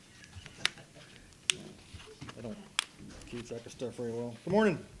I don't keep track of stuff very well. Good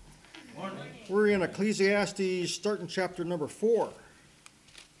morning. Morning. We're in Ecclesiastes, starting chapter number 4.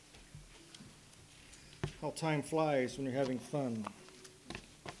 How time flies when you're having fun.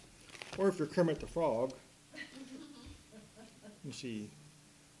 Or if you're Kermit the Frog. Let me see.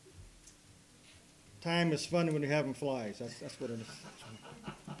 Time is fun when you're having flies. That's what it is.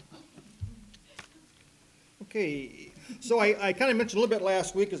 Okay, so I kind of mentioned a little bit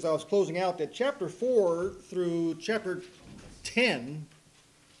last week as I was closing out that chapter 4 through chapter 10,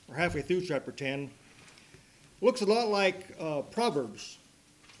 or halfway through chapter 10, looks a lot like Proverbs.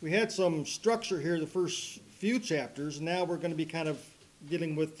 We had some structure here the first few chapters, and now we're going to be kind of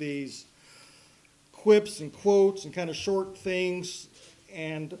dealing with these quips and quotes and kind of short things,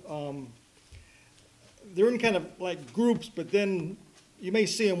 and they're in kind of like groups, but then you may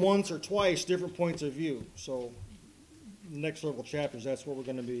see them once or twice, different points of view. So the next several chapters, that's what we're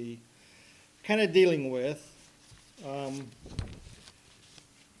going to be kind of dealing with.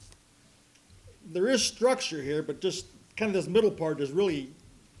 There is structure here, but just kind of this middle part is really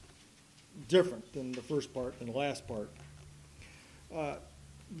different than the first part and the last part.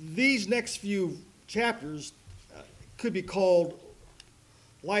 These next few chapters could be called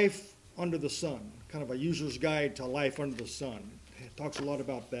Life Under the Sun, kind of a user's guide to life under the sun. It talks a lot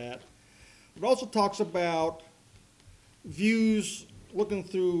about that. It also talks about views looking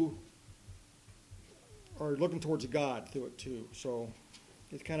through, or looking towards God through it too. So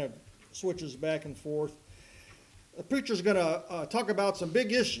it kind of switches back and forth. The preacher's going to talk about some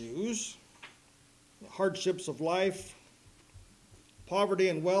big issues, hardships of life, poverty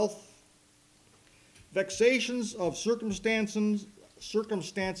and wealth, vexations of circumstances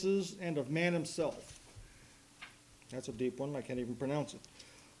and of man himself. That's a deep one. I can't even pronounce it.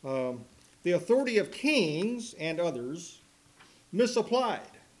 The authority of kings and others misapplied.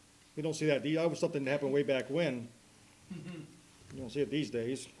 We don't see that. That was something that happened way back when. You don't see it these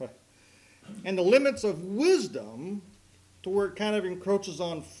days. And the limits of wisdom to where it kind of encroaches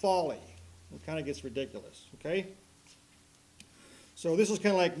on folly. It kind of gets ridiculous. Okay? So this is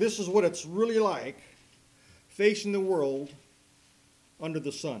kind of like, this is what it's really like facing the world under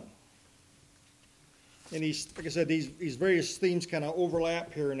the sun. And like I said, these various themes kind of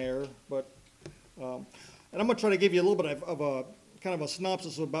overlap here and there, but and I'm going to try to give you a little bit of a kind of a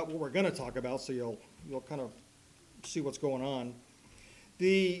synopsis about what we're going to talk about, so you'll kind of see what's going on.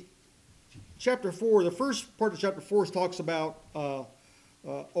 The chapter 4, the first part of chapter 4 talks about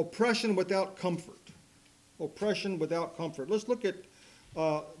oppression without comfort. Oppression without comfort. Let's look at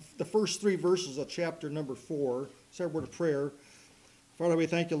the first 3 verses of chapter number 4. Say a word of prayer. Father, we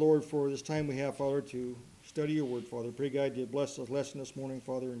thank you, Lord, for this time we have, Father, to study your word, Father. Pray, God, you bless this lesson this morning,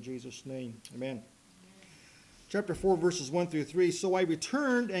 Father, in Jesus' name. Amen. Chapter 4, verses 1 through 3. So I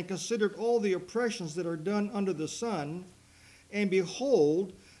returned and considered all the oppressions that are done under the sun, and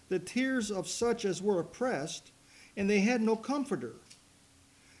behold, the tears of such as were oppressed, and they had no comforter.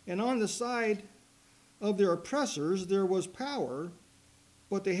 And on the side of their oppressors there was power,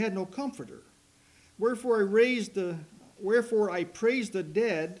 but they had no comforter. Wherefore I praise the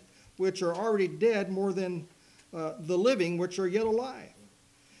dead, which are already dead, more than the living, which are yet alive.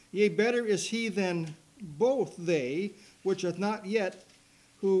 Yea, better is he than both they, which hath not yet,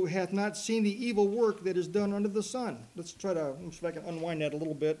 who hath not seen the evil work that is done under the sun. Let's see if I can unwind that a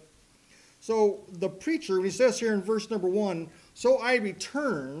little bit. So the preacher, when he says here in verse number 1, so I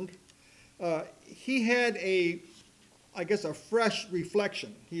returned, he had a fresh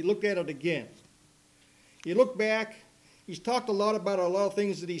reflection. He looked at it again. He looked back. He's talked a lot about a lot of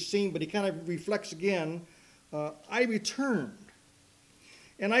things that he's seen, but he kind of reflects again. I returned,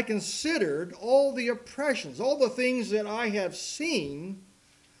 and I considered all the oppressions, all the things that I have seen.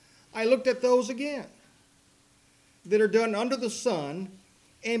 I looked at those again that are done under the sun,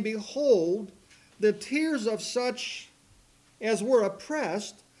 and behold, the tears of such as were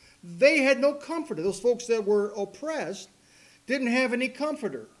oppressed, they had no comforter. Those folks that were oppressed didn't have any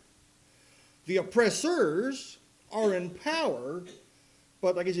comforter. The oppressors are in power,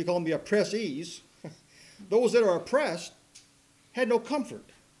 but I guess you call them the oppressees. Those that are oppressed had no comfort.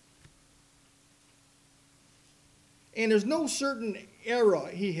 And there's no certain era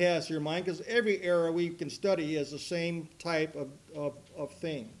he has here in mind, because every era we can study has the same type of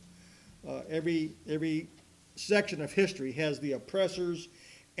thing. Every section of history has the oppressors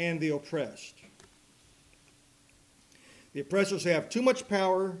and the oppressed. The oppressors have too much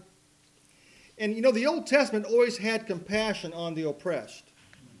power. And you know, the Old Testament always had compassion on the oppressed.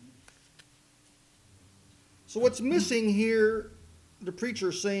 So what's missing here, the preacher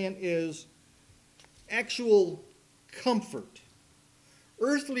is saying, is actual comfort.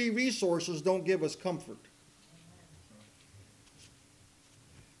 Earthly resources don't give us comfort.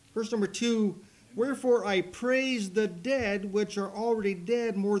 Verse number 2, wherefore I praise the dead which are already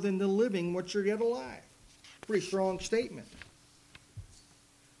dead more than the living which are yet alive. Pretty strong statement.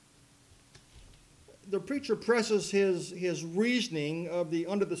 The preacher presses his reasoning of the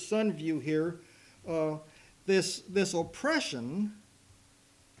under the sun view here. This oppression,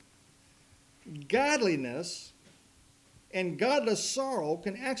 godliness, and godless sorrow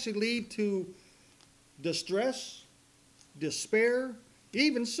can actually lead to distress, despair,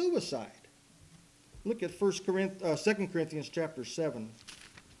 even suicide. Look at 2 Corinthians chapter 7.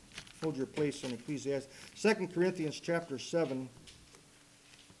 Hold your place in Ecclesiastes. 2 Corinthians chapter 7.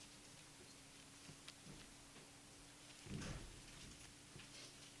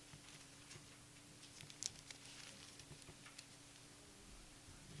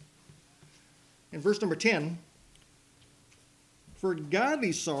 In verse number 10, for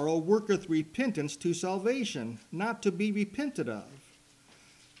godly sorrow worketh repentance to salvation, not to be repented of.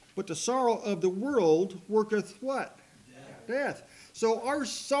 But the sorrow of the world worketh what? Death. So our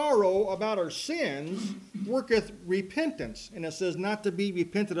sorrow about our sins worketh repentance. And it says not to be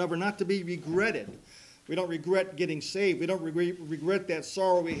repented of or not to be regretted. We don't regret getting saved. We don't regret that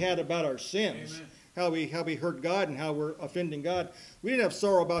sorrow we had about our sins. Amen. How we hurt God and how we're offending God. We didn't have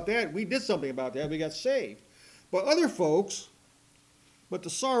sorrow about that. We did something about that. We got saved. But other folks, but the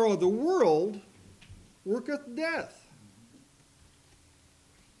sorrow of the world worketh death.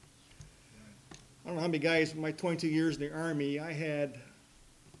 I don't know how many guys in my 22 years in the Army, I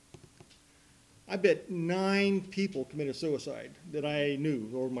bet 9 people committed suicide that I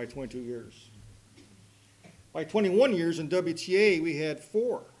knew over my 22 years. My 21 years in WTA, we had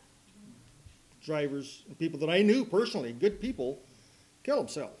 4 drivers and people that I knew personally, good people, kill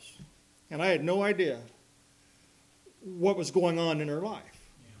themselves. And I had no idea what was going on in their life.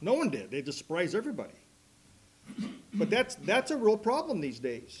 No one did. They just surprised everybody. But that's a real problem these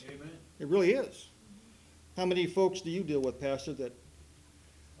days. Amen. It really is. How many folks do you deal with, Pastor, that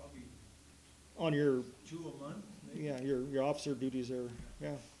probably on your 2 a month? Maybe. Yeah, your officer duties are,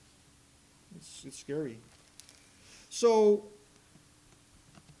 yeah. It's scary. So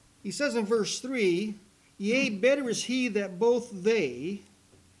he says in verse 3, yea, better is he than both they,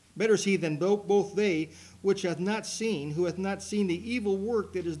 which hath not seen, who hath not seen the evil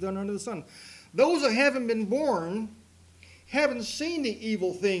work that is done under the sun. Those that haven't been born haven't seen the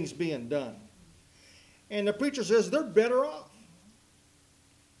evil things being done. And the preacher says they're better off.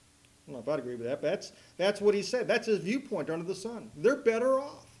 I don't know if I'd agree with that, but that's what he said. That's his viewpoint under the sun. They're better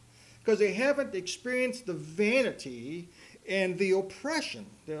off because they haven't experienced the vanity and the oppression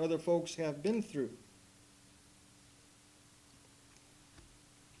that other folks have been through.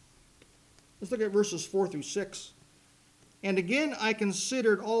 Let's look at verses 4 through 6. And again I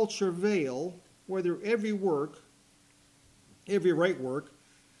considered all travail, whether every right work,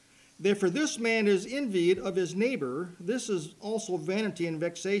 that for this man is envied of his neighbor, this is also vanity and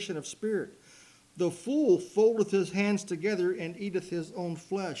vexation of spirit. The fool foldeth his hands together and eateth his own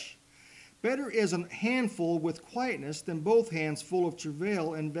flesh. Better is an handful with quietness than both hands full of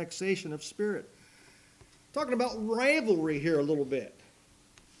travail and vexation of spirit. Talking about rivalry here a little bit.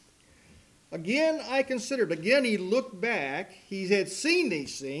 Again, he looked back. He had seen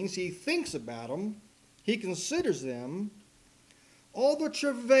these things. He thinks about them. He considers them. All the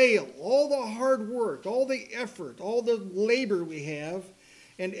travail, all the hard work, all the effort, all the labor we have,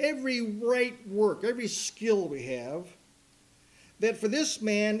 and every right work, every skill we have, that for this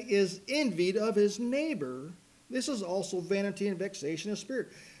man is envied of his neighbor. This is also vanity and vexation of spirit.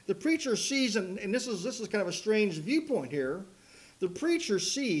 The preacher sees, and this is kind of a strange viewpoint here, the preacher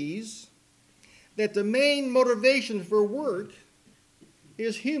sees that the main motivation for work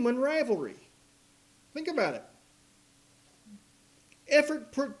is human rivalry. Think about it.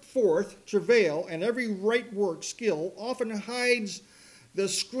 Effort put forth, travail, and every right work, skill, often hides the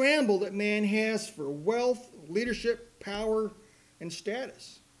scramble that man has for wealth, leadership, power, and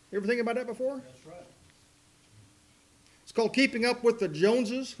status. You ever think about that before? That's right. It's called keeping up with the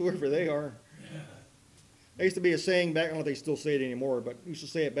Joneses, whoever they are. There used to be a saying back, I don't know if they still say it anymore, but used to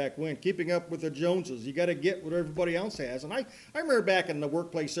say it back when, keeping up with the Joneses. You got to get what everybody else has. And I remember back in the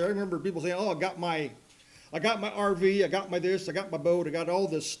workplace there, I remember people saying, oh, I got my RV, I got my this, I got my boat, I got all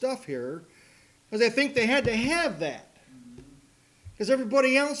this stuff here. Because they think they had to have that. Because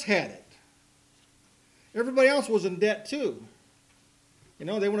everybody else had it. Everybody else was in debt too. You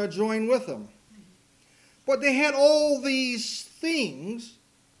know, they want to join with them. But they had all these things.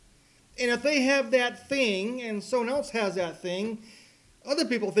 And if they have that thing and someone else has that thing, other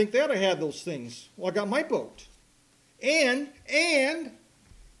people think they ought to have those things. Well, I got my boat. And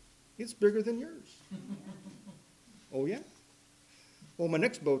it's bigger than yours. Oh, yeah? well, my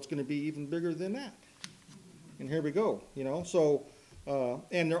next boat's going to be even bigger than that. And here we go, So,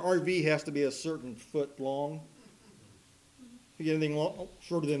 and their RV has to be a certain foot long. If you get anything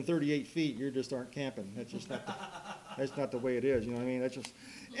shorter than 38 feet, you just aren't camping. That's just not that's not the way it is. You know what I mean? That's just,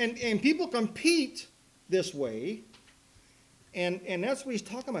 and people compete this way, and that's what he's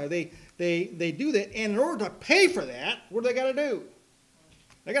talking about. They do that, and in order to pay for that, what do they got to do?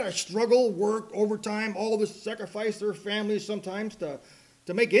 They got to struggle, work, overtime, all this, sacrifice their families sometimes to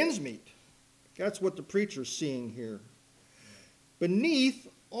make ends meet. That's what the preacher's seeing here. Beneath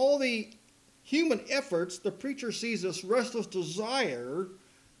all the human efforts, the preacher sees this restless desire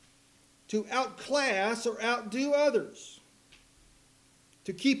to outclass or outdo others,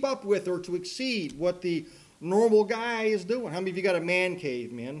 to keep up with or to exceed what the normal guy is doing. How many of you got a man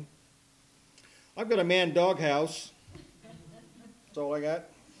cave, men? I've got a man doghouse. That's all I got.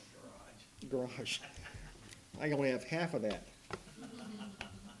 Garage. I only have half of that.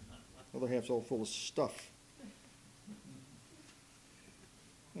 The other half's all full of stuff.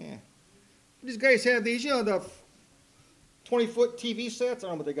 Yeah. These guys have these, the 20-foot TV sets. I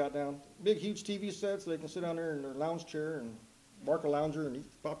don't know what they got down. Big, huge TV sets. They can sit down there in their lounge chair and bark a lounger and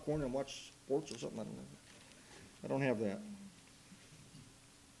eat popcorn and watch sports or something. I don't know. I don't have that.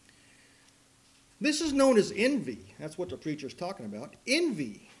 This is known as envy. That's what the preacher's talking about.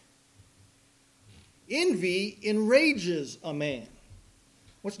 Envy. Envy enrages a man.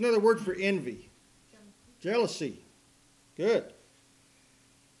 What's another word for envy? Jealousy. Good.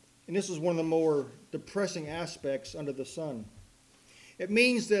 And this is one of the more depressing aspects under the sun. It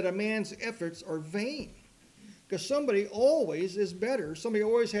means that a man's efforts are vain. Because somebody always is better. Somebody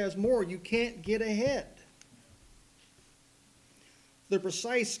always has more. You can't get ahead. The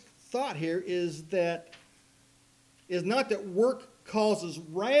precise thought here is not that work causes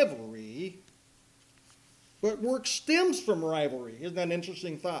rivalry, but work stems from rivalry. Isn't that an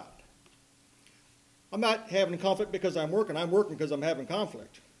interesting thought? I'm not having conflict because I'm working. I'm working because I'm having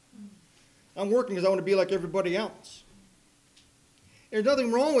conflict. I'm working because I want to be like everybody else. There's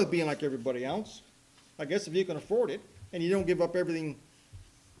nothing wrong with being like everybody else. I guess if you can afford it and you don't give up everything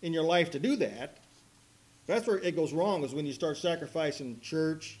in your life to do that. That's where it goes wrong, is when you start sacrificing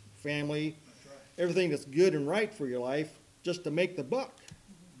church, family, everything that's good and right for your life just to make the buck.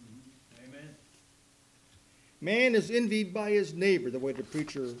 Amen. Man is envied by his neighbor, the way the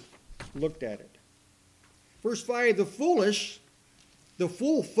preacher looked at it. Verse 5, the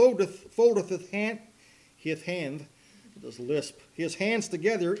fool foldeth his hands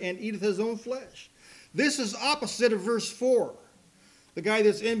together and eateth his own flesh. This is opposite of verse 4. The guy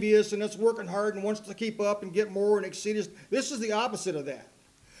that's envious and that's working hard and wants to keep up and get more and exceed his. This is the opposite of that.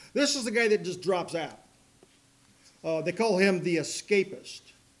 This is the guy that just drops out. They call him the escapist.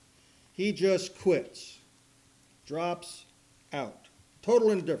 He just quits. Drops out.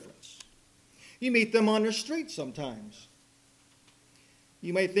 Total indifference. You meet them on the street sometimes.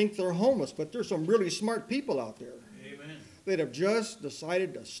 You may think they're homeless, but there's some really smart people out there. Amen. That have just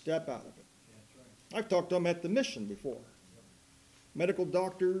decided to step out of it. That's right. I've talked to them at the mission before. Medical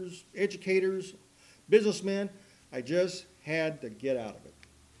doctors, educators, businessmen. I just had to get out of it.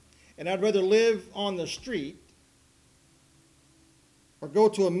 And I'd rather live on the street or go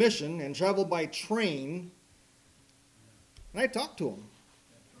to a mission and travel by train. And I talked to them.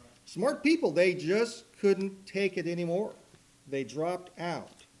 That's right. Smart people, they just couldn't take it anymore. They dropped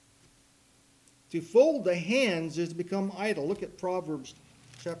out. To fold the hands is to become idle. Look at Proverbs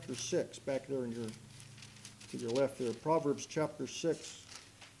chapter 6, back there to your left there. Proverbs chapter 6.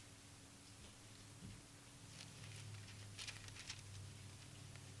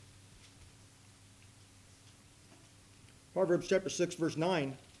 Proverbs chapter 6, verse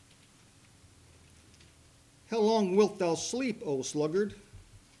 9. How long wilt thou sleep, O sluggard?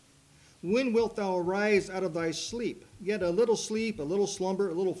 When wilt thou arise out of thy sleep? Yet a little sleep, a little slumber,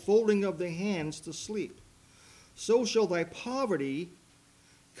 a little folding of the hands to sleep. So shall thy poverty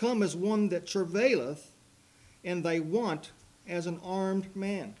come as one that travaileth, and thy want as an armed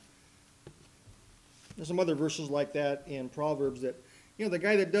man. There's some other verses like that in Proverbs that, the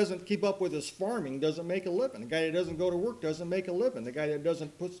guy that doesn't keep up with his farming doesn't make a living. The guy that doesn't go to work doesn't make a living. The guy that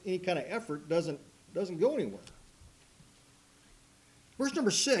doesn't put any kind of effort doesn't go anywhere. Verse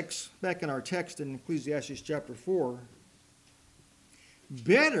number 6, back in our text in Ecclesiastes chapter 4,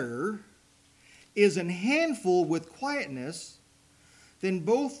 better is an handful with quietness than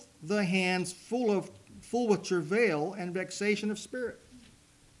both the hands full with travail and vexation of spirit.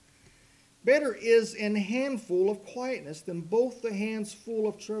 Better is an handful of quietness than both the hands full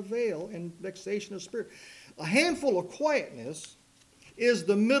of travail and vexation of spirit. A handful of quietness is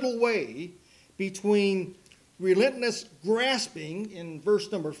the middle way between relentless grasping in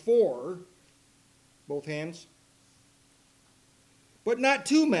verse number 4, both hands, but not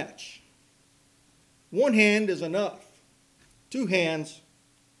too much. One hand is enough. Two hands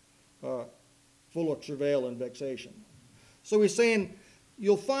full of travail and vexation. So he's saying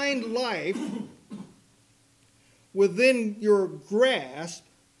you'll find life within your grasp,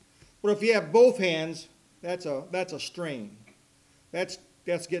 but if you have both hands, that's a strain. That's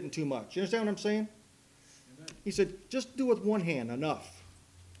getting too much. You understand what I'm saying? Amen. He said, just do with one hand, enough.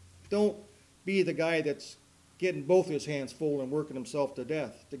 Don't be the guy that's getting both his hands full and working himself to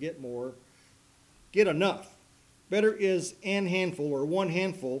death to get more. Get enough. Better is an handful or one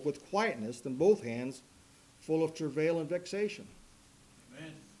handful with quietness than both hands full of travail and vexation.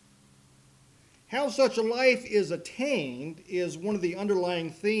 Amen. How such a life is attained is one of the underlying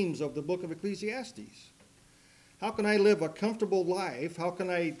themes of the book of Ecclesiastes. How can I live a comfortable life? How can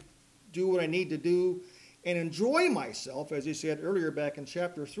I do what I need to do and enjoy myself, as he said earlier back in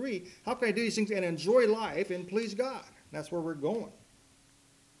chapter 3? How can I do these things and enjoy life and please God? That's where we're going.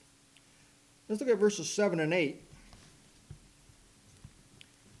 Let's look at verses 7 and 8.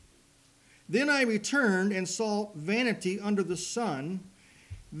 Then I returned and saw vanity under the sun.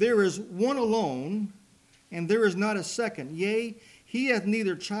 There is one alone, and there is not a second. Yea, he hath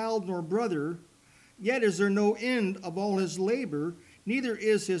neither child nor brother, yet is there no end of all his labor, neither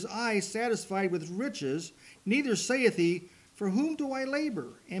is his eye satisfied with riches, neither saith he, for whom do I labor,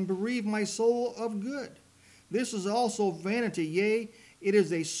 and bereave my soul of good? This is also vanity, yea, it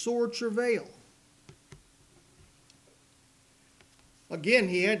is a sore travail. Again,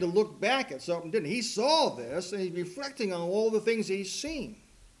 he had to look back at something, didn't he? He saw this, and he's reflecting on all the things he's seen.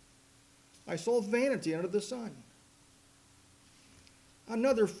 I saw vanity under the sun.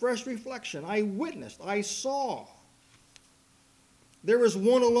 Another fresh reflection. I witnessed, I saw. There is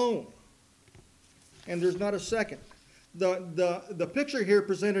one alone, and there's not a second. The picture here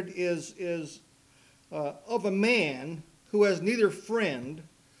presented is of a man who has neither friend,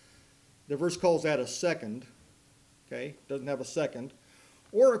 the verse calls that a second, okay, doesn't have a second,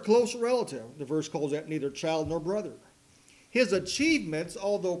 or a close relative, the verse calls that neither child nor brother. His achievements,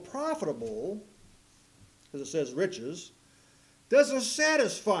 although profitable, as it says riches, doesn't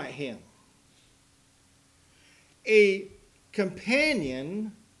satisfy him. A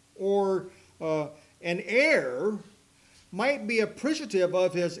companion or an heir might be appreciative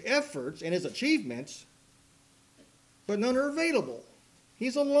of his efforts and his achievements, but none are available.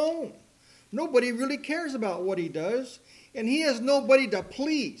 He's alone. Nobody really cares about what he does, and he has nobody to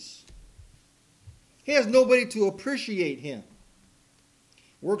please. He has nobody to appreciate him.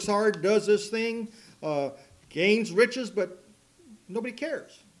 Works hard, does this thing, gains riches, but nobody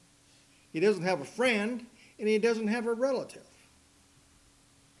cares. He doesn't have a friend, and he doesn't have a relative.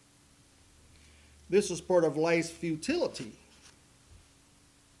 This is part of life's futility.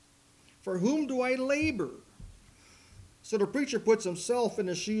 For whom do I labor? So the preacher puts himself in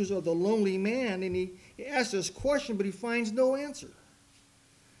the shoes of the lonely man, and he asks this question, but he finds no answer.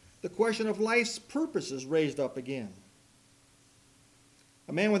 The question of life's purpose is raised up again.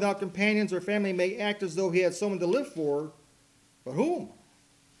 A man without companions or family may act as though he had someone to live for, but whom?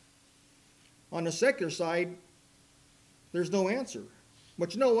 On the secular side, there's no answer.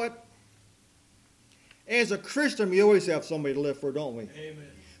 But you know what? As a Christian, we always have somebody to live for, don't we? Amen.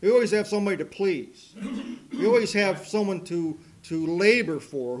 We always have somebody to please. We always have someone to labor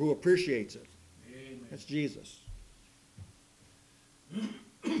for who appreciates it. Amen. That's Jesus.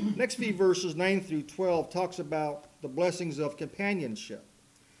 Next few verses, 9 through 12, talks about the blessings of companionship.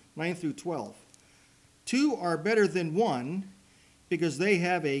 9 through 12. Two are better than one, because they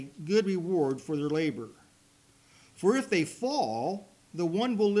have a good reward for their labor. For if they fall, the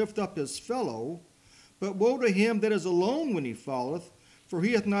one will lift up his fellow, but woe to him that is alone when he falleth, for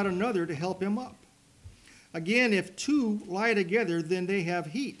he hath not another to help him up. Again, if two lie together, then they have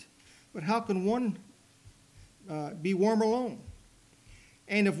heat. But how can one be warm alone?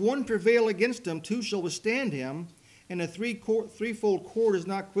 And if one prevail against him, two shall withstand him, and a threefold cord is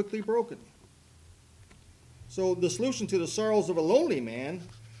not quickly broken. So the solution to the sorrows of a lonely man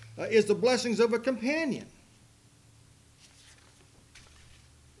is the blessings of a companion.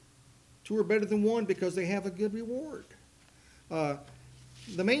 Two are better than one because they have a good reward.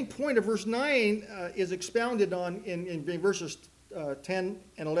 The main point of verse 9 is expounded on in verses 10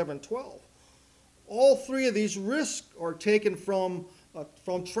 and 11, 12. All three of these risks are taken from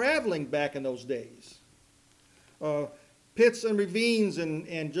traveling back in those days. Pits and ravines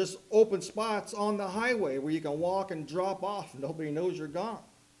and just open spots on the highway where you can walk and drop off and nobody knows you're gone.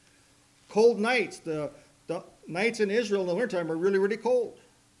 Cold nights. The nights in Israel in the wintertime are really, really cold.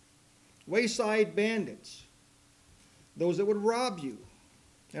 Wayside bandits. those that would rob you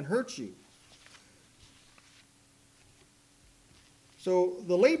and hurt you. So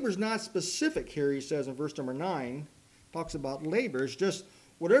the labor is not specific here, he says in verse number 9. Talks about labor. It's just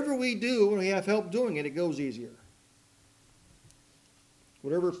whatever we do when we have help doing it, it goes easier.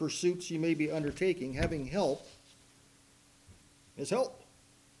 Whatever pursuits you may be undertaking, having help is help.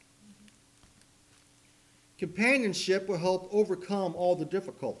 Companionship will help overcome all the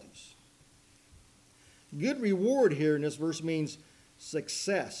difficulties. Good reward here in this verse means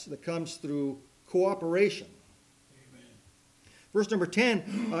success that comes through cooperation. Amen. Verse number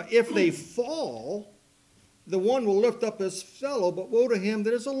 10, if they fall, the one will lift up his fellow, but woe to him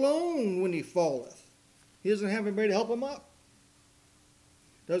that is alone when he falleth. He doesn't have anybody to help him up.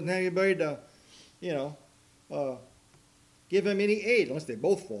 Doesn't have anybody to, give him any aid, unless they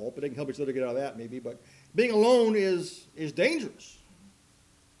both fall, but they can help each other get out of that maybe. But being alone is dangerous.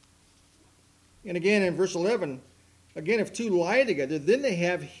 And again in verse 11, again, if two lie together, then they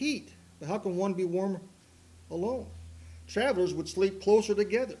have heat. But how can one be warm alone? Travelers would sleep closer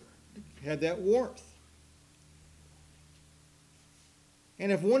together, have that warmth.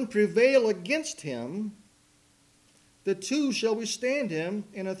 And if one prevail against him, the two shall withstand him,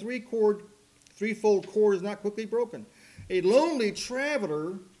 and a threefold cord is not quickly broken. A lonely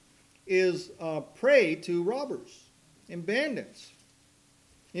traveler is prey to robbers and bandits.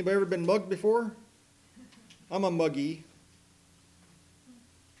 Anybody ever been mugged before? I'm a muggy.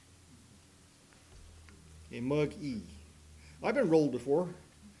 A mug-e. I've been rolled before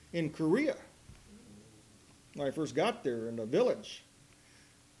in Korea. When I first got there in the village.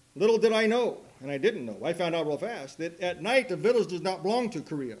 Little did I know, and I didn't know. I found out real fast that at night the village does not belong to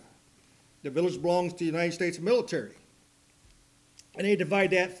Korea. The village belongs to the United States military. And they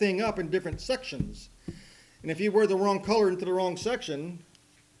divide that thing up in different sections. And if you wear the wrong color into the wrong section,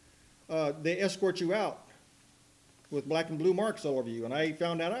 they escort you out with black and blue marks all over you. And I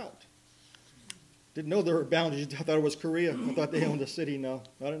found that out. Didn't know there were boundaries. I thought it was Korea. I thought they owned the city. No,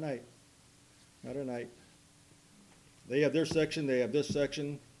 not at night. Not at night. They have their section. They have this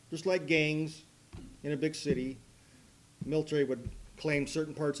section. Just like gangs in a big city. The military would claim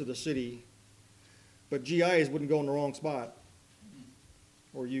certain parts of the city. But GIs wouldn't go in the wrong spot.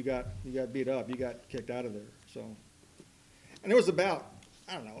 Or you got beat up. You got kicked out of there. So, and there was about,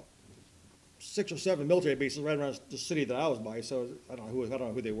 6 or 7 military bases right around the city that I was by. So I don't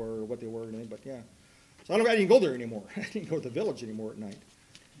know who they were or what they were or anything, but yeah. So I didn't go there anymore. I didn't go to the village anymore at night.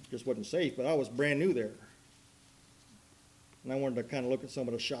 Just wasn't safe, but I was brand new there. And I wanted to kind of look at some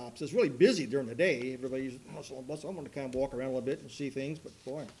of the shops. It's really busy during the day. Everybody's hustle and bustle. I wanted to kind of walk around a little bit and see things, but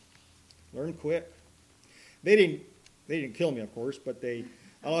boy, learn quick. They didn't kill me, of course, but I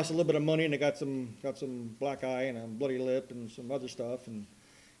lost a little bit of money, and I got some black eye and a bloody lip and some other stuff, and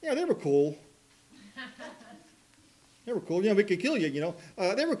yeah, they were cool. They were cool. We could kill you.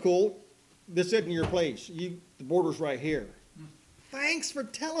 They were cool. This isn't your place. The border's right here. Thanks for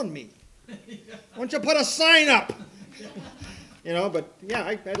telling me. Why don't you put a sign up? But yeah,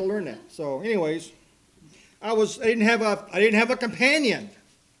 I had to learn that. So, anyways, I didn't have a companion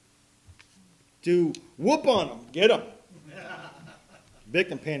to whoop on them, get them. Big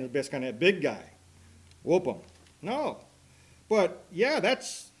companion is the best kind of big guy. Whoop them. No. But yeah,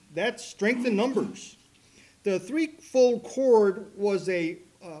 that's strength in numbers. The threefold cord was a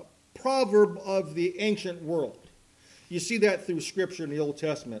proverb of the ancient world. You see that through Scripture in the Old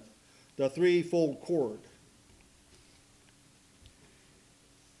Testament, the threefold cord.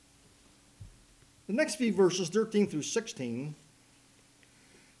 The next few verses, 13 through 16,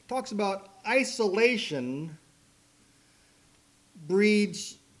 talks about isolation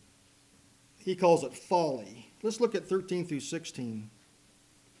breeds, he calls it folly. Let's look at 13 through 16.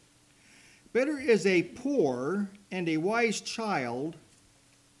 Better is a poor and a wise child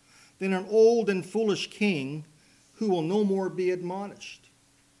than an old and foolish king who will no more be admonished.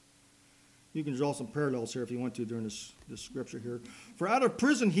 You can draw some parallels here if you want to during this scripture here. For out of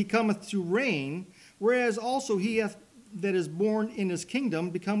prison he cometh to reign, whereas also he that is born in his kingdom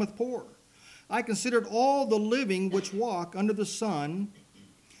becometh poor. I considered all the living which walk under the sun,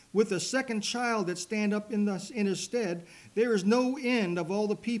 with a second child that stand up in his stead. There is no end of all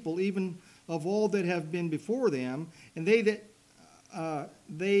the people, even of all that have been before them, and they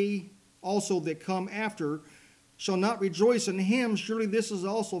also that come after shall not rejoice in him. Surely this is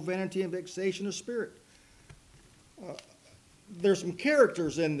also vanity and vexation of spirit. There's some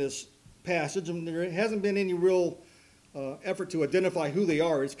characters in this passage, and there hasn't been any real effort to identify who they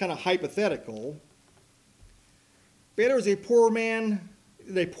are. It's kind of hypothetical. Better is a poor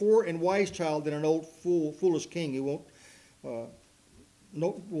and wise child than an old foolish king who will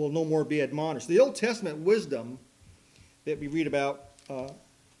no more be admonished. The Old Testament wisdom that we read about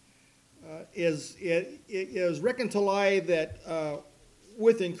is reckoned to lie that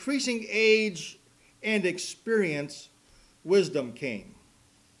with increasing age and experience, wisdom came.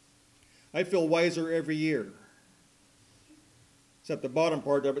 I feel wiser every year. Except the bottom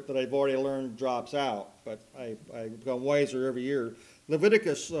part of it that I've already learned drops out, but I become wiser every year.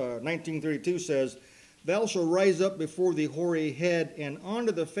 Leviticus 19:32 says, "Thou shalt rise up before the hoary head and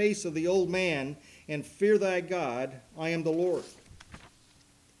onto the face of the old man, and fear thy God. I am the Lord."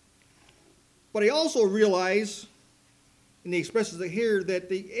 But I also realize, and he expresses it here, that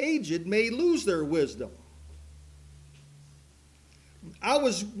the aged may lose their wisdom. I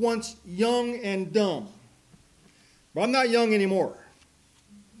was once young and dumb, but I'm not young anymore.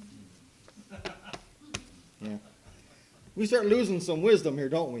 Yeah. We start losing some wisdom here,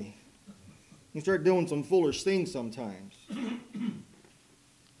 don't we? We start doing some foolish things sometimes.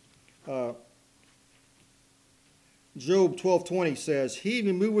 Job 12:20 says, "He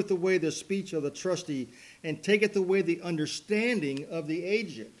removeth away the speech of the trusty, and taketh away the understanding of the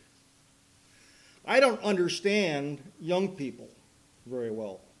aged." I don't understand young people very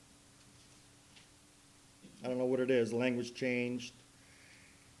well. I don't know what it is. The language changed.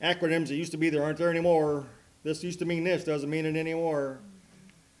 Acronyms that used to be there aren't there anymore. This used to mean this, doesn't mean it anymore.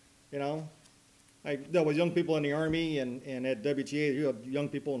 You know? I dealt with young people in the Army and at WTA, you have young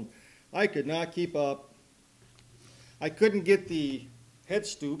people, and I could not keep up. I couldn't get the head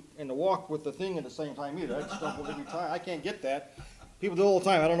stoop and the walk with the thing at the same time either. I stumbled every time. I can't get that. People do it all the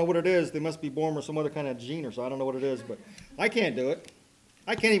time. I don't know what it is. They must be born with some other kind of gene or so. I don't know what it is, but I can't do it.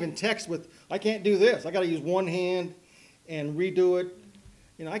 I can't even text I can't do this. I got to use one hand and redo it.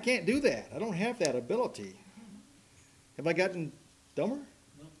 You know, I can't do that. I don't have that ability. Have I gotten dumber?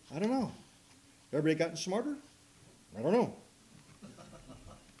 No. I don't know. Everybody gotten smarter? I don't know.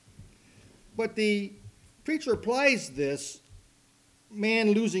 But the preacher applies this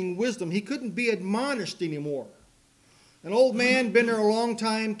man losing wisdom. He couldn't be admonished anymore. An old man, been there a long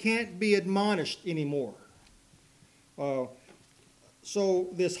time, can't be admonished anymore. So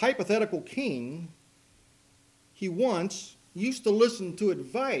this hypothetical king, he once used to listen to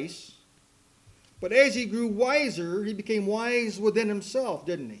advice, but as he grew wiser, he became wise within himself,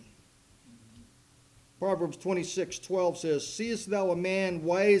 didn't he? Proverbs 26:12 says, "Seest thou a man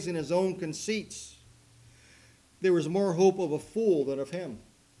wise in his own conceits? There is more hope of a fool than of him."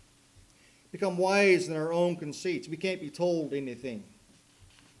 Become wise in our own conceits. We can't be told anything.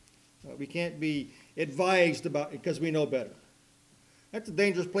 We can't be advised about it because we know better. That's a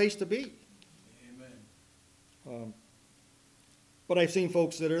dangerous place to be. Amen. But I've seen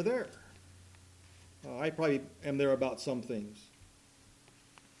folks that are there. I probably am there about some things.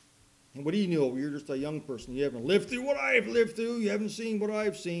 And what do you know? You're just a young person. You haven't lived through what I've lived through. You haven't seen what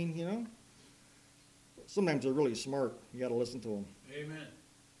I've seen, you know. Sometimes they're really smart. You got to listen to them. Amen.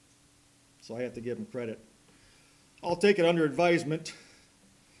 So I have to give them credit. I'll take it under advisement,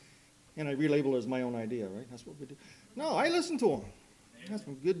 and I relabel it as my own idea, right? That's what we do. No, I listen to them. That's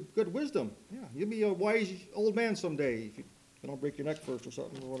some good wisdom. Yeah, you'll be a wise old man someday if you don't break your neck first or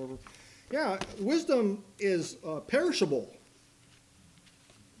something or whatever. Yeah, wisdom is perishable.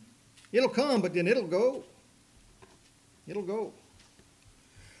 It'll come, but then it'll go. It'll go.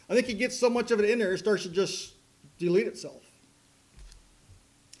 I think you get so much of it in there, it starts to just delete itself.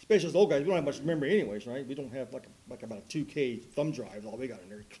 Especially as old guys, we don't have much memory anyways, right? We don't have like about a 2K thumb drive, all we got in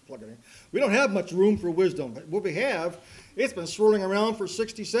there, plug it in. We don't have much room for wisdom. But what we have, it's been swirling around for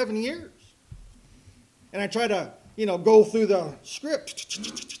 60, 70 years. And I try to, go through the script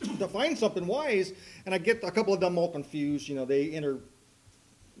to find something wise, and I get a couple of them all confused. They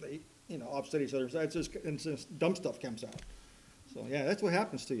offset each other. So it's just dumb stuff comes out. So yeah, that's what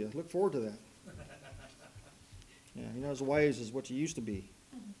happens to you. Look forward to that. Yeah, you're not as wise as what you used to be.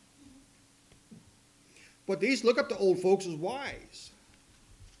 But they used to look up to old folks as wise.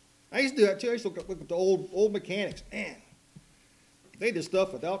 I used to do that too. I used to look up to old mechanics. Man, they did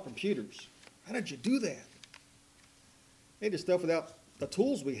stuff without computers. How did you do that? They did stuff without the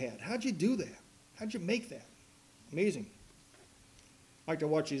tools we had. How'd you do that? How'd you make that? Amazing. I like to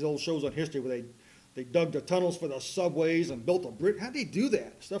watch these old shows on history where they dug the tunnels for the subways and built a bridge. How'd they do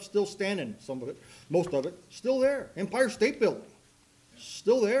that? Stuff's still standing, some of it, most of it, still there. Empire State Building,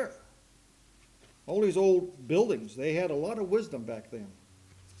 still there. All these old buildings, they had a lot of wisdom back then.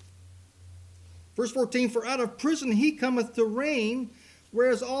 Verse 14, "For out of prison he cometh to reign,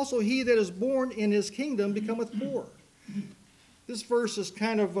 whereas also he that is born in his kingdom becometh poor." This verse is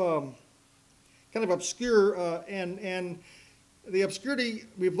kind of obscure, and the obscurity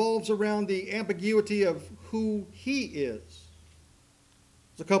revolves around the ambiguity of who he is.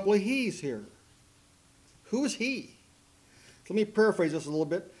 There's a couple of he's here. Who is he? So let me paraphrase this a little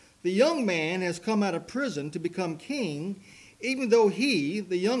bit. The young man has come out of prison to become king, even though he,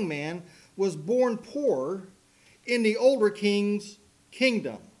 the young man, was born poor in the older king's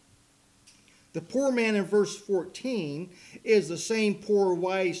kingdom. The poor man in verse 14 is the same poor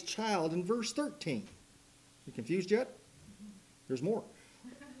wise child in verse 13. You confused yet? There's more.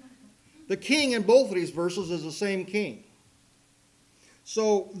 The king in both of these verses is the same king.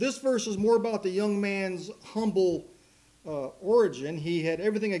 So this verse is more about the young man's humble origin. He had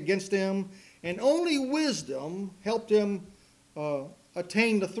everything against him, and only wisdom helped him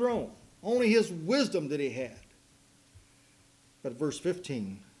attain the throne. Only his wisdom that he had. But verse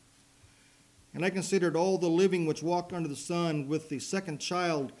 15, and I considered all the living which walk under the sun with the second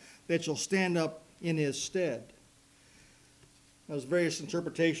child that shall stand up in his stead. There's various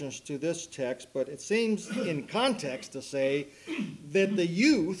interpretations to this text, but it seems in context to say that the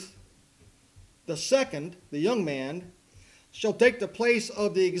youth, the second, the young man, shall take the place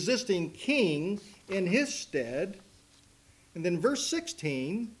of the existing king in his stead. And then verse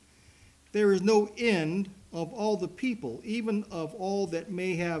 16, there is no end of all the people, even of all that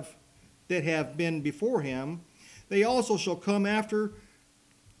have been before him. They also shall come after.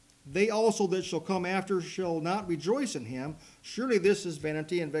 They also that shall come after shall not rejoice in him. Surely this is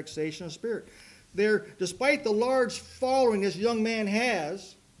vanity and vexation of spirit. There, despite the large following this young man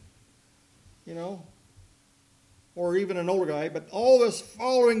has, or even an older guy, but all this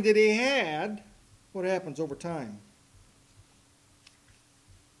following that he had, what happens over time?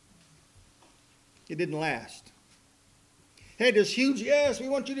 It didn't last. Had this huge, yes, we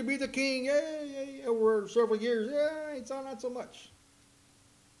want you to be the king, yeah, over several years, yeah, it's not so much.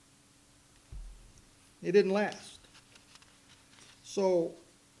 It didn't last. So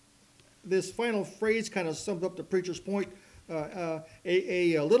this final phrase kind of sums up the preacher's point. A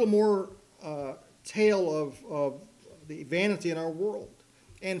little more tale of the vanity in our world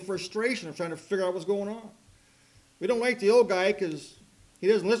and frustration of trying to figure out what's going on. We don't like the old guy because he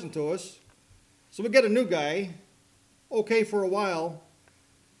doesn't listen to us. So we get a new guy, okay for a while,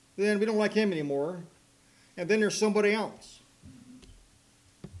 then we don't like him anymore, and then there's somebody else.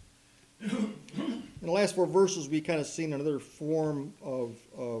 In the last 4 verses, we kind of seen another form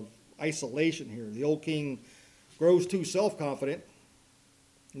of isolation here. The old king grows too self-confident,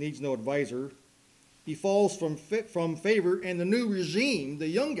 needs no advisor. He falls from favor, and the new regime, the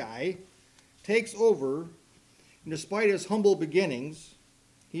young guy, takes over. And despite his humble beginnings,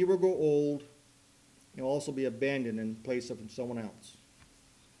 he will grow old. He'll also be abandoned in place of someone else.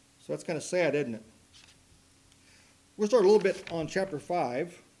 So that's kind of sad, isn't it? We'll start a little bit on chapter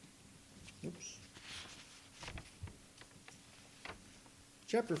 5. Oops.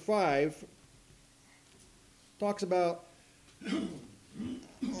 Chapter 5 talks about,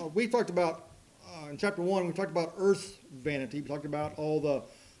 we talked about, in chapter 1, we talked about earth vanity. We talked about all the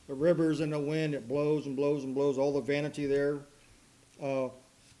rivers and the wind. It blows and blows and blows, all the vanity there.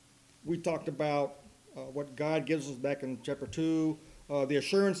 We talked about what God gives us back in chapter 2, the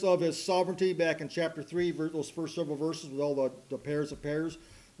assurance of his sovereignty back in chapter 3, those first several verses with all the pairs of pairs,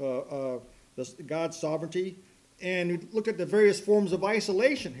 God's sovereignty. And we look at the various forms of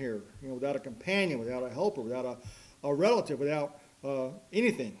isolation here, without a companion, without a helper, without a relative, without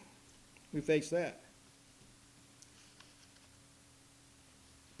anything. We face that.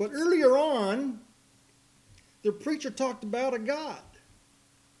 But earlier on, the preacher talked about a God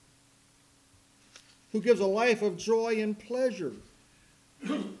who gives a life of joy and pleasure.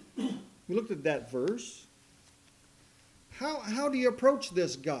 We looked at that verse. How do you approach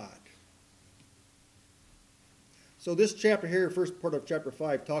this God? So this chapter here, first part of chapter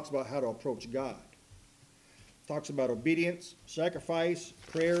 5, talks about how to approach God. Talks about obedience, sacrifice,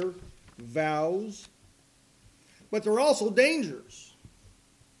 prayer, vows. But there are also dangers.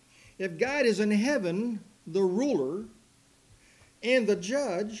 If God is in heaven, the ruler and the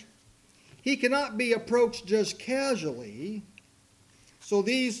judge, he cannot be approached just casually. So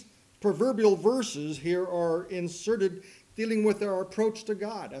these proverbial verses here are inserted dealing with our approach to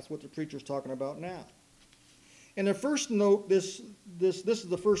God. That's what the preacher's talking about now. And the first note, this is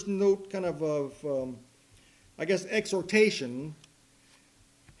the first note kind of exhortation,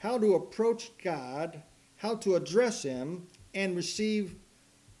 how to approach God, how to address him, and receive,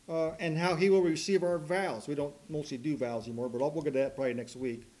 and how he will receive our vows. We don't mostly do vows anymore, but we'll get to that probably next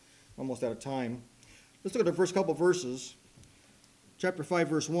week. Almost out of time. Let's look at the first couple of verses. Chapter 5,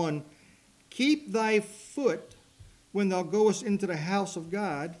 verse 1. Keep thy foot when thou goest into the house of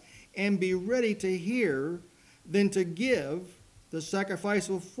God, and be ready to hear, than to give the sacrifice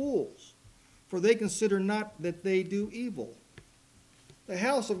of fools, for they consider not that they do evil. The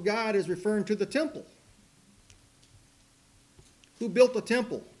house of God is referring to the temple. Who built the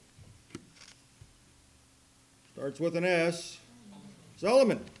temple? Starts with an S.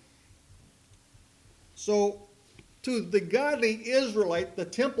 Solomon. So, to the godly Israelite, the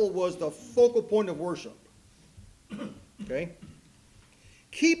temple was the focal point of worship. Okay?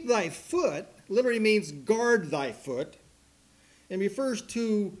 Keep thy foot literally means guard thy foot and refers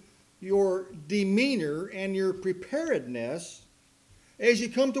to your demeanor and your preparedness as you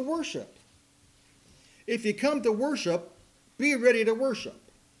come to worship. If you come to worship, be ready to worship.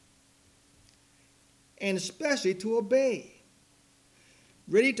 And especially to obey.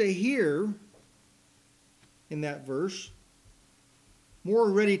 Ready to hear, in that verse,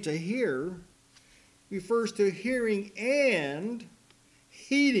 more ready to hear, refers to hearing and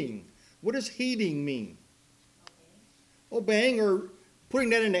heeding. What does heeding mean? Obeying or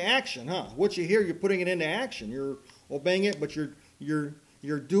putting that into action, huh? What you hear, you're putting it into action. You're obeying it, but you're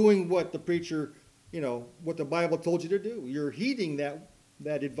doing what the preacher, what the Bible told you to do. You're heeding that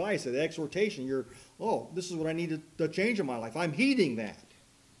advice, that exhortation. This is what I need to change in my life. I'm heeding that.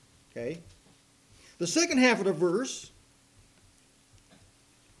 Okay? The second half of the verse,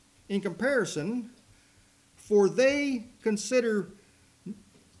 in comparison, for they consider, let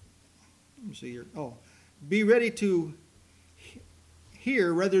me see here. Be ready to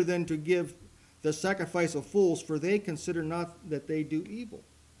hear rather than to give the sacrifice of fools, for they consider not that they do evil.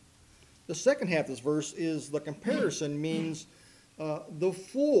 The second half of this verse is the comparison means the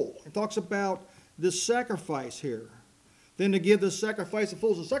fool. It talks about this sacrifice here. Then to give the sacrifice of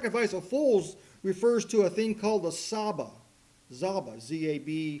fools. The sacrifice of fools refers to a thing called a Zabah,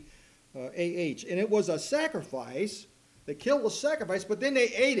 Z-A-B-A-H. And it was a sacrifice. They killed the sacrifice, but then they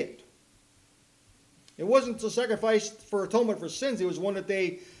ate it. It wasn't a sacrifice for atonement for sins. It was one that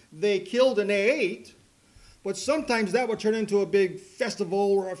they killed and they ate. But sometimes that would turn into a big festival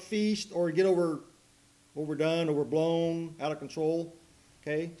or a feast or get overdone, overblown, out of control.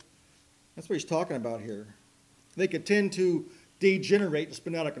 Okay? That's what he's talking about here. They could tend to degenerate and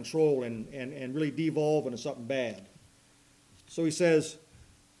spin out of control and really devolve into something bad. So he says,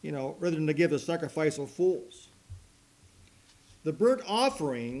 rather than to give the sacrifice of fools. The burnt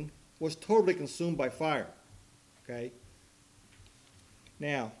offering was totally consumed by fire. Okay?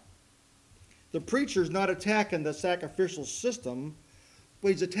 Now, the preacher's not attacking the sacrificial system,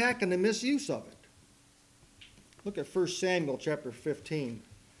 but he's attacking the misuse of it. Look at 1 Samuel chapter 15.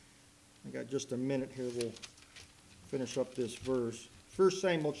 I got just a minute here. We'll finish up this verse. 1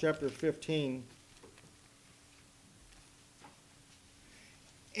 Samuel chapter 15.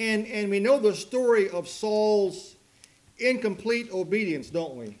 And we know the story of Saul's incomplete obedience,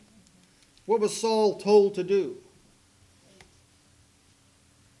 don't we? What was Saul told to do?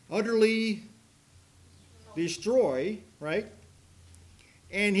 Utterly destroy, right?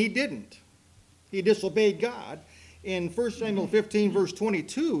 And he didn't. He disobeyed God. In 1 Samuel 15, verse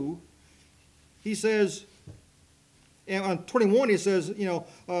 22, he says, and on 21, he says,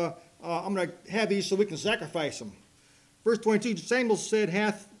 I'm going to have these so we can sacrifice them. Verse 22, Samuel said,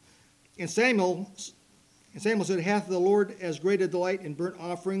 hath the Lord as great a delight in burnt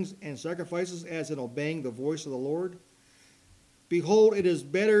offerings and sacrifices as in obeying the voice of the Lord? Behold, it is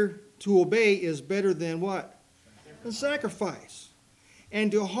better to obey is better than what? Than sacrifice.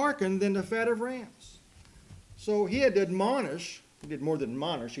 And to hearken than the fat of rams. So he had to admonish, he did more than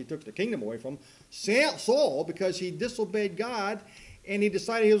admonish, he took the kingdom away from Saul because he disobeyed God and he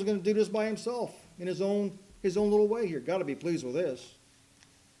decided he was going to do this by himself in his own little way here. Got to be pleased with this.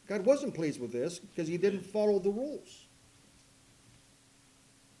 God wasn't pleased with this because he didn't follow the rules.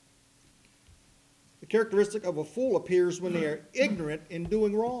 The characteristic of a fool appears when they are ignorant in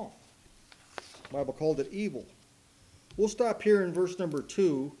doing wrong. The Bible called it evil. We'll stop here in verse number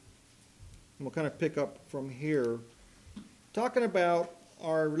 2, and we'll kind of pick up from here, talking about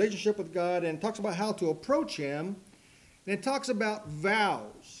our relationship with God, and talks about how to approach Him, and it talks about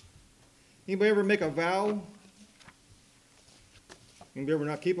vows. Anybody ever make a vow? Anybody ever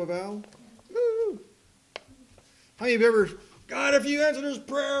not keep a vow? Woo! How many of you ever, God, if you answer this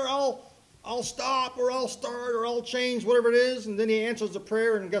prayer, I'll stop, or I'll start, or I'll change, whatever it is, and then He answers the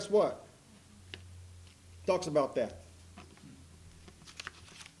prayer, and guess what? Talks about that.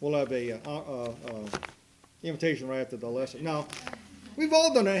 We'll have a invitation right after the lesson. Now, we've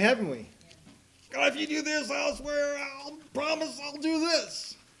all done it, haven't we? God, if you do this, I'll swear, I'll promise I'll do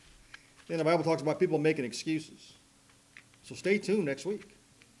this. Then the Bible talks about people making excuses. So stay tuned next week.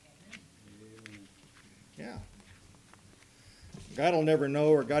 Yeah. God will never know,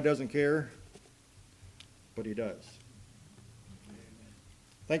 or God doesn't care, but He does.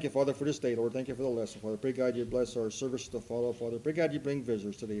 Thank you, Father, for this day, Lord. Thank you for the lesson, Father. Pray, God, you bless our service to follow, Father. Pray, God, you bring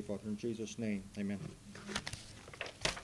visitors today, Father. In Jesus' name, amen.